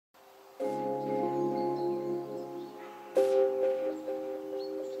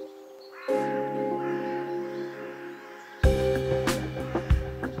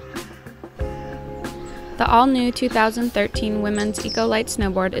The all-new 2013 Women's Eco Lite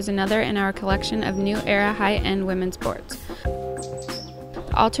snowboard is another in our collection of new era high-end women's boards.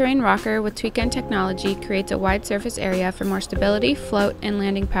 The all-terrain rocker with Tweak-End technology creates a wide surface area for more stability, float, and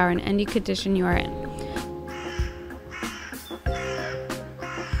landing power in any condition you are in.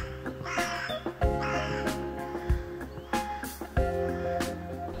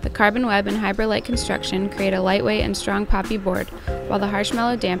 The carbon web and HyberLite construction create a lightweight and strong poppy board, while the harsh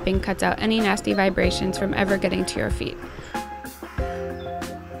mellow damping cuts out any nasty vibrations from ever getting to your feet.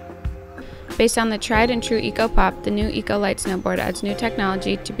 Based on the tried and true Eco Pop, the new Eco Lite snowboard adds new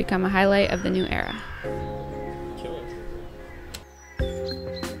technology to become a highlight of the new era.